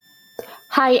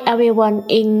Hi everyone,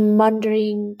 in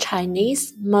Mandarin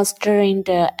Chinese, mastering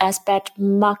the aspect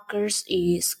markers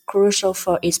is crucial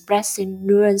for expressing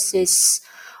nuances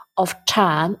of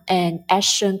time and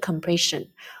action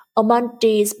compression. Among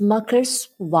these markers,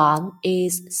 one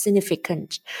is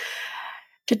significant.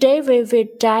 Today we will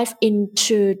dive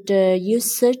into the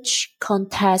usage,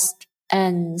 context,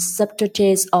 and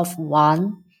subtleties of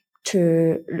one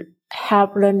to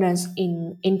help learners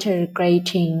in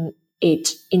integrating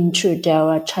it into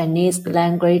their Chinese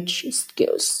language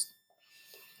skills.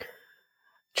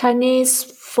 Chinese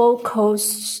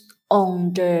focuses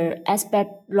on the aspect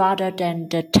rather than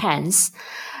the tense.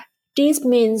 This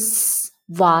means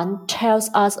one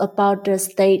tells us about the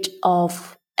state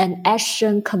of an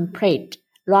action complete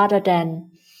rather than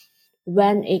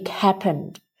when it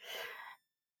happened.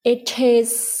 It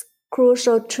is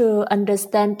crucial to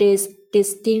understand this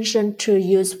distinction to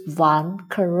use one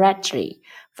correctly.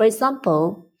 For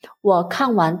example, 我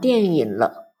看完电影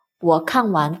了，我看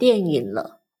完电影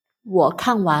了，我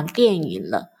看完电影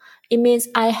了。It means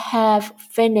I have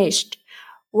finished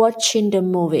watching the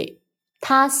movie.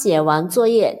 他写完作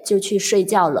业就去睡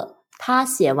觉了。他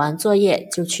写完作业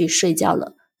就去睡觉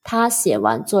了。他写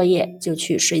完作业就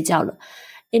去睡觉了。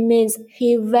It means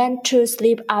he went to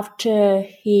sleep after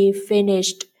he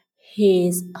finished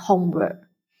his homework.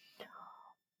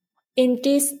 In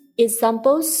these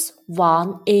examples,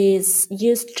 one is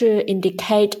used to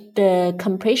indicate the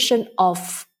completion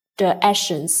of the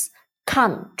actions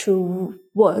看 to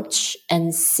watch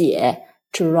and 写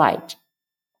to write.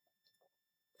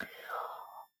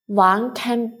 One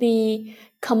can be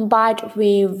combined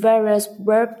with various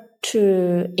verbs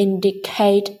to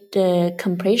indicate the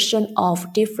completion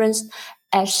of different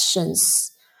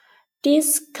actions.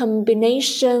 This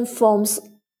combination forms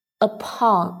a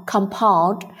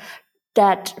compound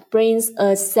that brings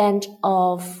a sense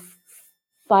of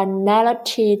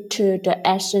finality to the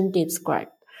action described.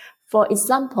 For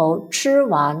example, 吃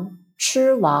完,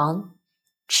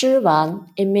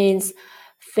 it means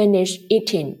finish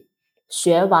eating.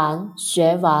 学完,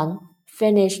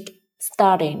 finished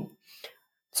studying.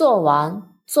 做完,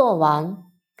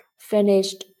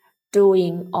 finished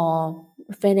doing or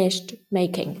finished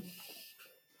making.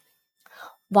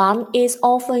 One is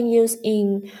often used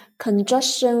in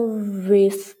conjunction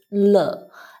with le,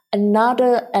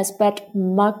 another aspect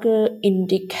marker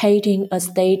indicating a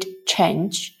state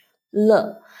change.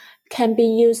 Le can be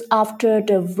used after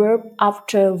the verb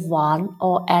after one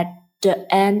or at the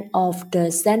end of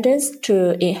the sentence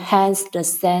to enhance the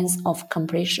sense of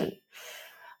completion.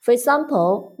 For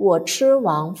example, 我吃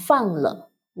完饭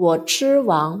了，我吃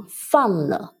完饭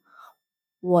了，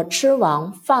我吃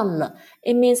完饭了。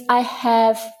It means I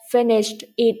have finished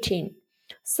eating.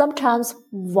 Sometimes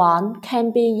one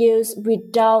can be used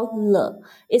without le,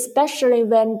 especially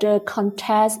when the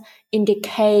context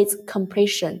indicates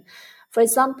completion. For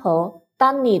example,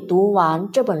 当你读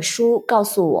完这本书告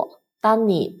诉我。当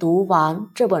你读完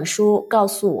这本书告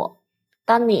诉我。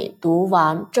当你读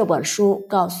完这本书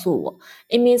告诉我。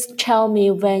It means tell me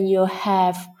when you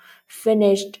have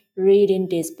finished reading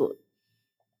this book.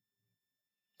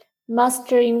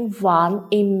 Mastering one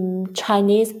in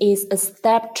Chinese is a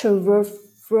step toward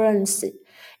fluency,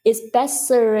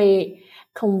 especially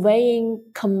conveying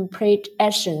complete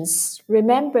actions.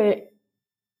 Remember,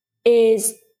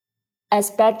 its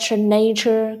aspect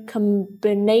nature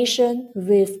combination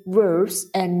with verbs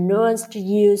and nuanced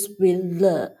use with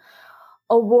le.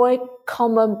 Avoid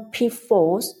common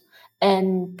pitfalls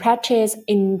and practice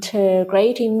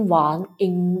integrating one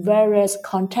in various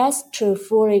contexts to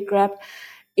fully grasp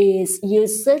its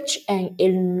usage and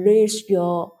enrich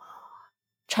your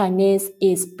Chinese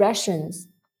expressions.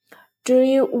 Do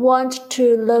you want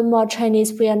to learn more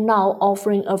Chinese? We are now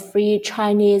offering a free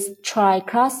Chinese trial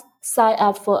class. Sign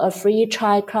up for a free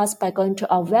trial class by going to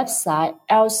our website,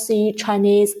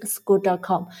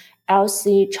 lcchineseschool.com,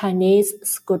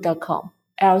 lcchineseschool.com,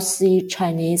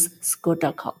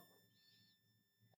 lcchineseschool.com.